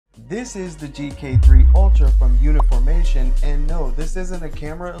This is the GK3 Ultra from Uniformation, and no, this isn't a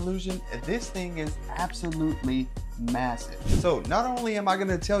camera illusion. This thing is absolutely massive. So not only am I going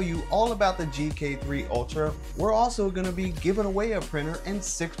to tell you all about the GK3 Ultra, we're also going to be giving away a printer and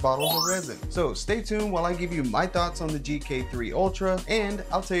 6 bottles of resin. So stay tuned while I give you my thoughts on the GK3 Ultra, and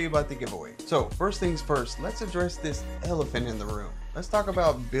I'll tell you about the giveaway. So first things first, let's address this elephant in the room. Let's talk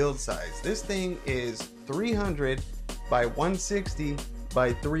about build size. This thing is 300 by 160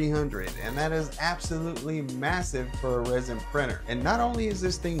 by 300, and that is absolutely massive for a resin printer. And not only is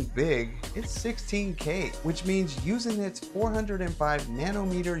this thing big, it's 16K, which means using its 405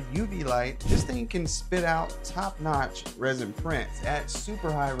 nanometer UV light, this thing can spit out top-notch resin prints at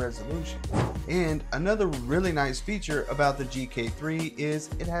super high resolution. And another really nice feature about the GK3 is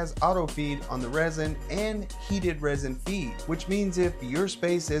it has auto feed on the resin and heated resin feed, which means if your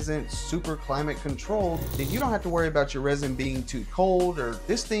space isn't super climate controlled, then you don't have to worry about your resin being too cold.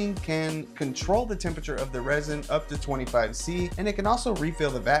 This thing can control the temperature of the resin up to 25°, and it can also refill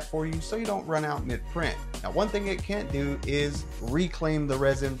the vat for you so you don't run out mid-print. Now, one thing it can't do is reclaim the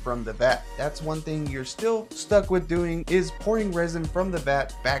resin from the vat. That's one thing you're still stuck with doing, is pouring resin from the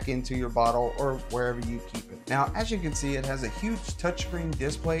vat back into your bottle or wherever you keep it. Now, as you can see, it has a huge touchscreen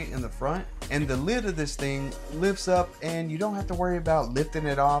display in the front, and the lid of this thing lifts up and you don't have to worry about lifting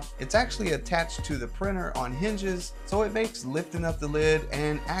it off. It's actually attached to the printer on hinges, so it makes lifting up the lid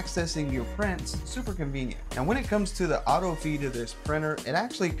and accessing your prints super convenient. Now, when it comes to the auto feed of this printer, it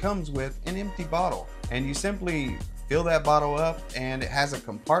actually comes with an empty bottle, and you simply fill that bottle up, and it has a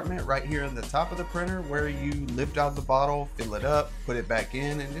compartment right here on the top of the printer where you lift out the bottle, fill it up, put it back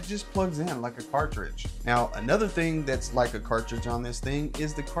in, and it just plugs in like a cartridge. Now, another thing that's like a cartridge on this thing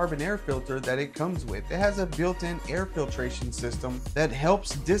is the carbon air filter that it comes with. It has a built-in air filtration system that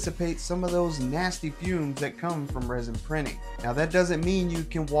helps dissipate some of those nasty fumes that come from resin printing. Now, that doesn't mean you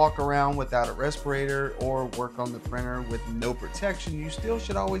can walk around without a respirator or work on the printer with no protection. You still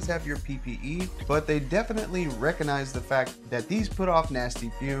should always have your PPE, but they definitely recognize the fact that these put off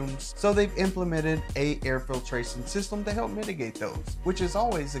nasty fumes, so they've implemented a air filtration system to help mitigate those, which is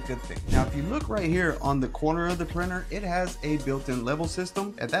always a good thing. Now, if you look right here on the corner of the printer, it has a built-in level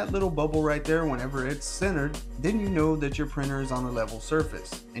system. At that little bubble right there, whenever it's centered, then you know that your printer is on a level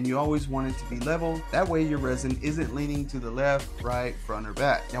surface, and you always want it to be level. That way your resin isn't leaning to the left, right, front, or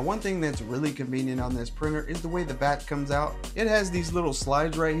back. Now, one thing that's really convenient on this printer is the way the vat comes out. It has these little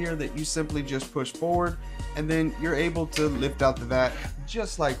slides right here that you simply just push forward, and then you're able to lift out the vat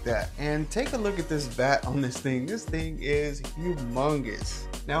just like that. And take a look at this vat on this thing. This thing is humongous.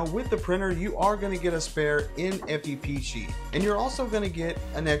 Now, with the printer, you are going to get a spare NFEP sheet, and you're also going to get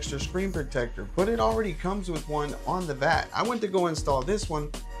an extra screen protector, but it already comes with one on the vat. I went to go install this one,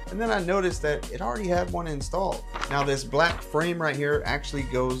 and then I noticed that it already had one installed. Now, this black frame right here actually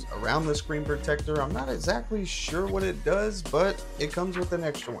goes around the screen protector. I'm not exactly sure what it does, but it comes with an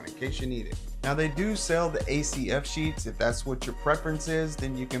extra one in case you need it. Now, they do sell the ACF sheets. If that's what your preference is,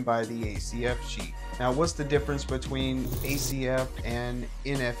 then you can buy the ACF sheet. Now, what's the difference between ACF and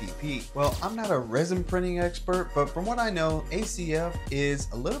NFEP? Well, I'm not a resin printing expert, but from what I know, ACF is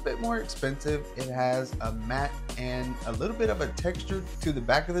a little bit more expensive. It has a matte and a little bit of a texture to the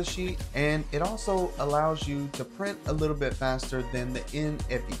back of the sheet, and it also allows you to print a little bit faster than the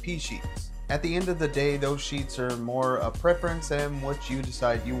NFEP sheets. At the end of the day, those sheets are more a preference and what you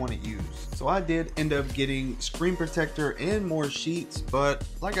decide you want to use. So I did end up getting screen protector and more sheets, but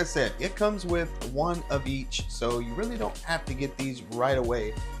like I said, it comes with one of each, so you really don't have to get these right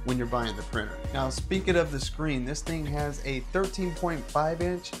away when you're buying the printer. Now, speaking of the screen, this thing has a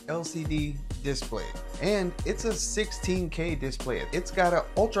 13.5-inch LCD display, and it's a 16K display. It's got an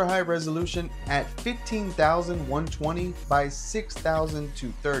ultra high resolution at 15,120 by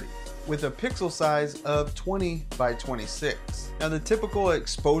 6,230. with a pixel size of 20 by 26. Now, the typical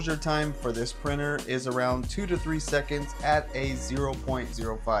exposure time for this printer is around 2 to 3 seconds at a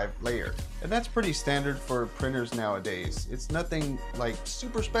 0.05 layer. And that's pretty standard for printers nowadays. It's nothing like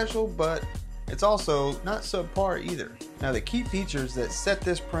super special, but it's also not subpar either. Now, the key features that set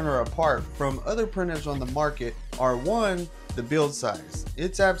this printer apart from other printers on the market are: one, the build size.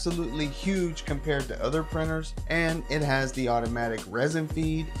 It's absolutely huge compared to other printers, and it has the automatic resin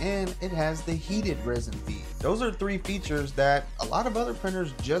feed, and it has the heated resin feed. Those are three features that a lot of other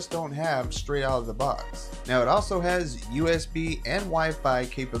printers just don't have straight out of the box. Now, it also has USB and Wi-Fi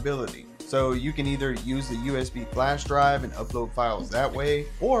capability. So you can either use the USB flash drive and upload files that way,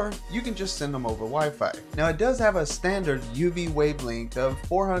 or you can just send them over Wi-Fi. Now, it does have a standard UV wavelength of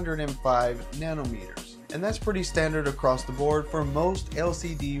 405 nanometers. and that's pretty standard across the board for most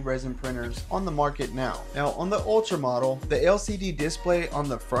LCD resin printers on the market now. Now on the Ultra model, the LCD display on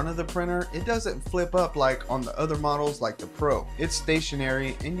the front of the printer, it doesn't flip up like on the other models like the Pro. It's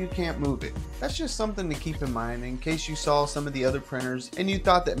stationary and you can't move it. That's just something to keep in mind in case you saw some of the other printers and you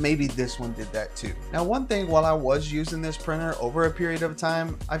thought that maybe this one did that too. Now one thing, while I was using this printer over a period of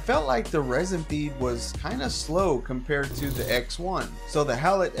time, I felt like the resin feed was kind of slow compared to the X1. So the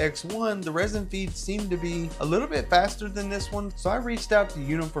Howlet X1, the resin feed seemed to be a little bit faster than this one. So I reached out to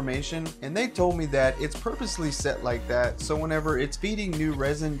Uniformation and they told me that it's purposely set like that, so whenever it's feeding new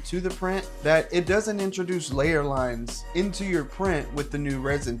resin to the print, that it doesn't introduce layer lines into your print with the new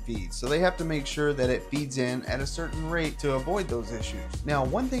resin feed. So they have to make sure that it feeds in at a certain rate to avoid those issues. Now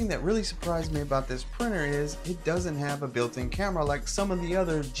one thing that really surprised me about this printer is it doesn't have a built-in camera like some of the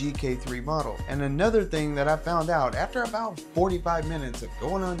other GK3 models. And another thing that I found out after about 45 minutes of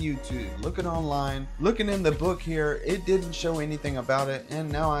going on YouTube, looking online, looking in the book here, it didn't show anything about it,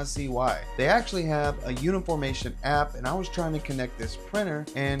 and now I see why. They actually have a Uniformation app, and I was trying to connect this printer,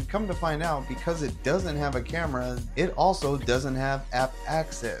 and come to find out, because it doesn't have a camera, it also doesn't have app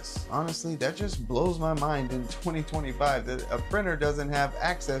access. Honestly, that just blows my mind in 2025 that a printer doesn't have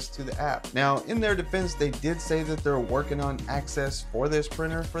access to the app. Now in their defense, they did say that they're working on access for this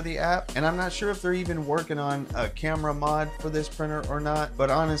printer for the app, and I'm not sure if they're even working on a camera mod for this printer or not, but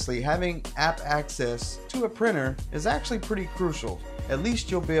honestly, having app access to a printer is actually pretty crucial. At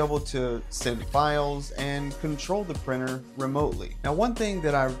least you'll be able to send files and control the printer remotely. Now one thing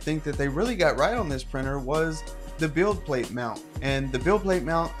that I think that they really got right on this printer was the build plate mount. And the build plate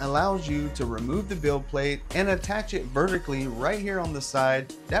mount allows you to remove the build plate and attach it vertically right here on the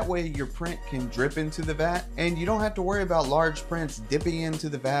side. That way your print can drip into the vat and you don't have to worry about large prints dipping into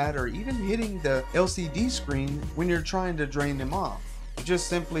the vat or even hitting the LCD screen when you're trying to drain them off. You just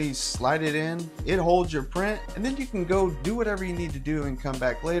simply slide it in, it holds your print, and then you can go do whatever you need to do and come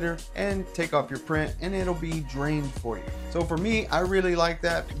back later and take off your print and it'll be drained for you. So for me, I really like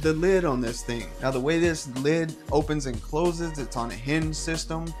that. The lid on this thing. Now the way this lid opens and closes, it's on a hinge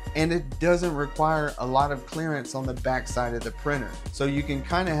system and it doesn't require a lot of clearance on the back side of the printer. So you can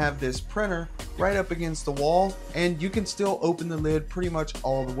kind of have this printer right up against the wall and you can still open the lid pretty much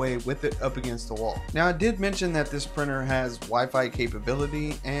all the way with it up against the wall. Now I did mention that this printer has Wi-Fi capability,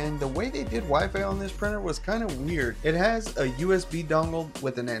 and the way they did Wi-Fi on this printer was kind of weird. It has a USB dongle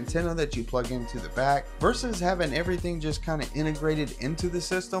with an antenna that you plug into the back versus having everything just kind of integrated into the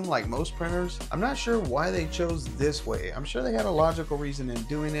system like most printers. I'm not sure why they chose this way. I'm sure they had a logical reason in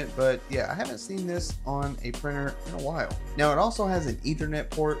doing it, but yeah, I haven't seen this on a printer in a while. Now it also has an Ethernet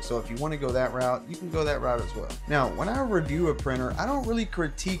port, so if you want to go that route, you can go that route as well. Now when I review a printer, I don't really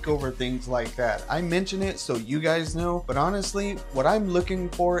critique over things like that. I mention it so you guys know, but honestly, what I'm looking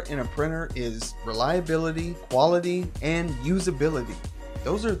for in a printer is reliability, quality, and usability.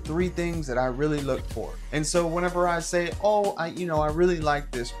 Those are three things that I really look for. And so whenever I say, oh, I really like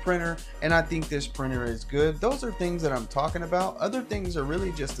this printer and I think this printer is good, those are things that I'm talking about. Other things are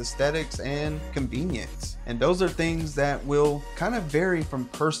really just aesthetics and convenience. And those are things that will kind of vary from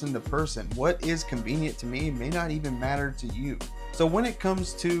person to person. What is convenient to me may not even matter to you. So when it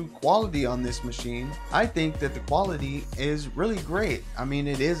comes to quality on this machine, I think that the quality is really great. I mean,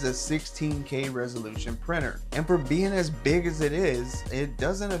 it is a 16K resolution printer, and for being as big as it is, it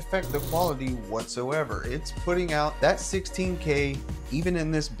doesn't affect the quality whatsoever. It's putting out that 16K even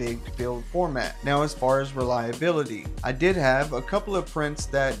in this big build format. Now as far as reliability, I did have a couple of prints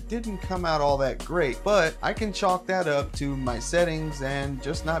that didn't come out all that great, but I can chalk that up to my settings and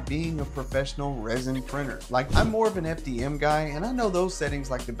just not being a professional resin printer. Like, I'm more of an FDM guy and I know those settings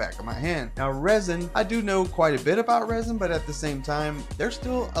like the back of my hand. Now resin, I do know quite a bit about resin, but at the same time, there's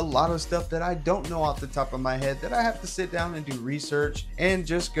still a lot of stuff that I don't know off the top of my head that I have to sit down and do research and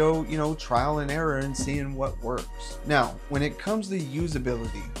just go, trial and error and seeing what works. Now, when it comes to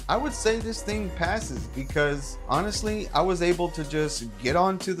usability, I would say this thing passes because honestly, I was able to just get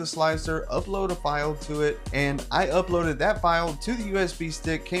onto the slicer, upload a file to it, and I uploaded that file to the USB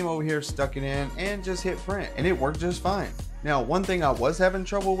stick, came over here, stuck it in, and just hit print, and it worked just fine. Now, one thing I was having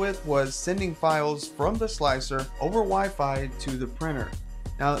trouble with was sending files from the slicer over Wi-Fi to the printer.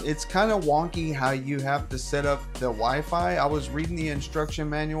 Now, it's kind of wonky how you have to set up the Wi-Fi. I was reading the instruction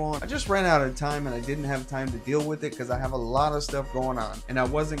manual. I just ran out of time and I didn't have time to deal with it because I have a lot of stuff going on. And I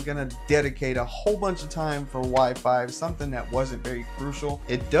wasn't going to dedicate a whole bunch of time for Wi-Fi, something that wasn't very crucial.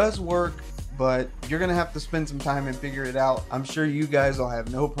 It does work, but you're gonna have to spend some time and figure it out. I'm sure you guys will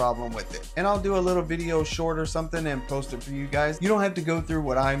have no problem with it. And I'll do a little video short or something and post it for you guys. You don't have to go through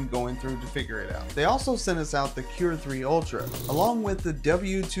what I'm going through to figure it out. They also sent us out the GK3 Ultra, along with the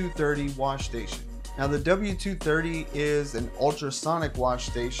W230 wash station. Now the W230 is an ultrasonic wash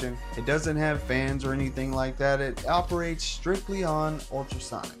station. It doesn't have fans or anything like that. It operates strictly on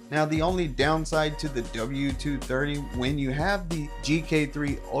ultrasonic. Now the only downside to the W230, when you have the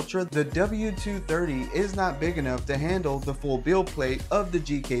GK3 Ultra, the W230 is not big enough to handle the full build plate of the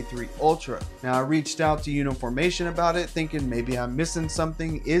GK3 Ultra. Now I reached out to Uniformation about it, thinking maybe I'm missing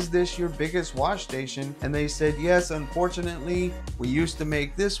something. Is this your biggest wash station? And they said, yes, unfortunately, we used to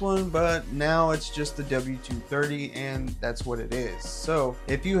make this one, but now it's just the W230 and that's what it is. So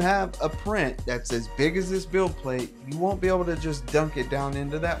if you have a print that's as big as this build plate, you won't be able to just dunk it down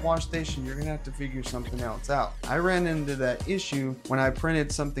into that wash station. You're gonna have to figure something else out. I ran into that issue when I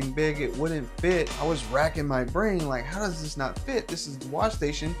printed something big, it wouldn't fit. I was racking my brain like, how does this not fit? This is the wash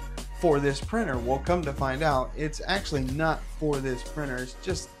station for this printer. Well, come to find out, it's actually not for this printer. It's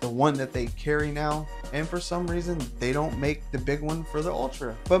just the one that they carry now, and for some reason they don't make the big one for the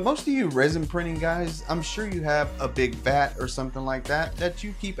Ultra. But most of you resin printing guys, I'm sure you have a big vat or something like that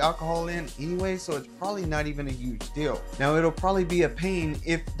you keep alcohol in anyway, so it's probably not even a huge deal. Now it'll probably be a pain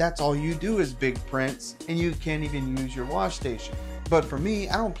if that's all you do is big prints and you can't even use your wash station. But for me,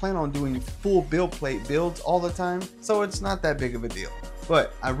 I don't plan on doing full build plate builds all the time, so it's not that big of a deal.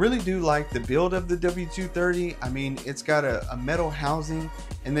 But I really do like the build of the W230. I mean, it's got a metal housing,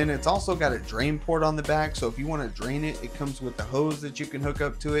 and then it's also got a drain port on the back. So if you want to drain it, it comes with the hose that you can hook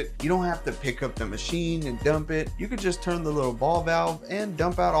up to it. You don't have to pick up the machine and dump it. You could just turn the little ball valve and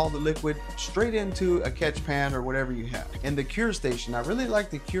dump out all the liquid straight into a catch pan or whatever you have. And the cure station, I really like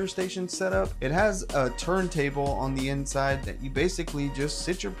the cure station setup. It has a turntable on the inside that you basically just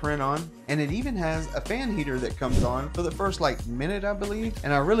sit your print on, and it even has a fan heater that comes on for the first like minute, I believe.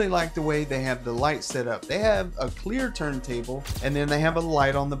 And I really like the way they have the light set up. They have a clear turntable and then they have a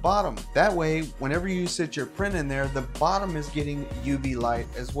light on the bottom. That way, whenever you sit your print in there, the bottom is getting UV light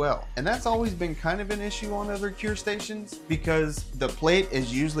as well. And that's always been kind of an issue on other cure stations, because the plate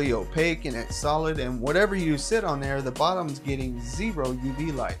is usually opaque and it's solid, and whatever you sit on there, the bottom's getting zero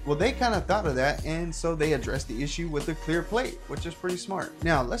UV light. Well, they kind of thought of that, and so they addressed the issue with a clear plate, which is pretty smart.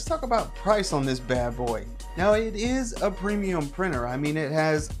 Now let's talk about price on this bad boy. Now it is a premium printer. I mean, it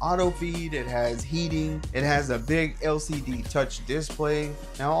has auto feed, it has heating, it has a big LCD touch display.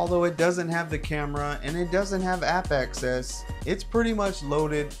 Now, although it doesn't have the camera and it doesn't have app access, it's pretty much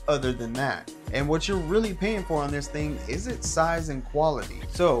loaded other than that. And what you're really paying for on this thing is its size and quality.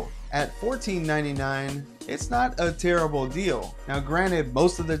 So at $14.99, it's not a terrible deal. Now granted,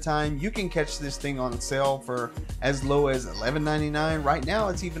 most of the time you can catch this thing on sale for as low as $11.99. Right now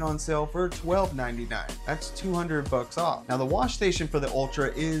it's even on sale for $12.99. That's 200 bucks off. Now the wash station for the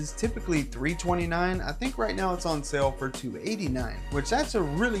Ultra is typically $329. I think right now it's on sale for $289, which that's a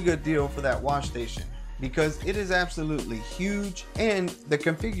really good deal for that wash station, because it is absolutely huge, and the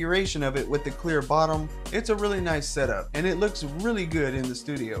configuration of it with the clear bottom, it's a really nice setup, and it looks really good in the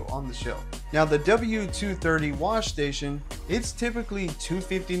studio on the shelf. Now the W230 wash station, it's typically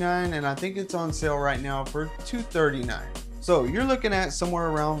 $259, and I think it's on sale right now for $239. So you're looking at somewhere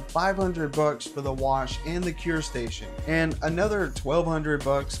around 500 bucks for the wash and the cure station, and another 1,200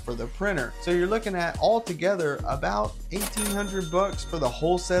 bucks for the printer. So you're looking at altogether about 1,800 bucks for the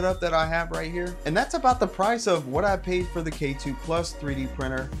whole setup that I have right here. And that's about the price of what I paid for the K2 Plus 3D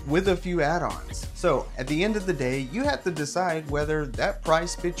printer with a few add-ons. So at the end of the day, you have to decide whether that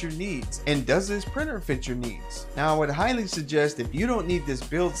price fits your needs, and does this printer fit your needs? Now I would highly suggest, if you don't need this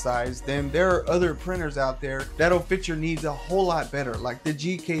build size, then there are other printers out there that'll fit your needs a whole lot better, like the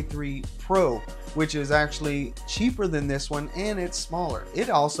GK3 Pro, which is actually cheaper than this one, and it's smaller. It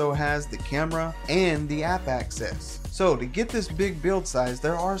also has the camera and the app access. So to get this big build size,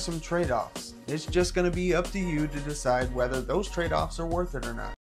 there are some trade-offs. It's just going to be up to you to decide whether those trade-offs are worth it or not.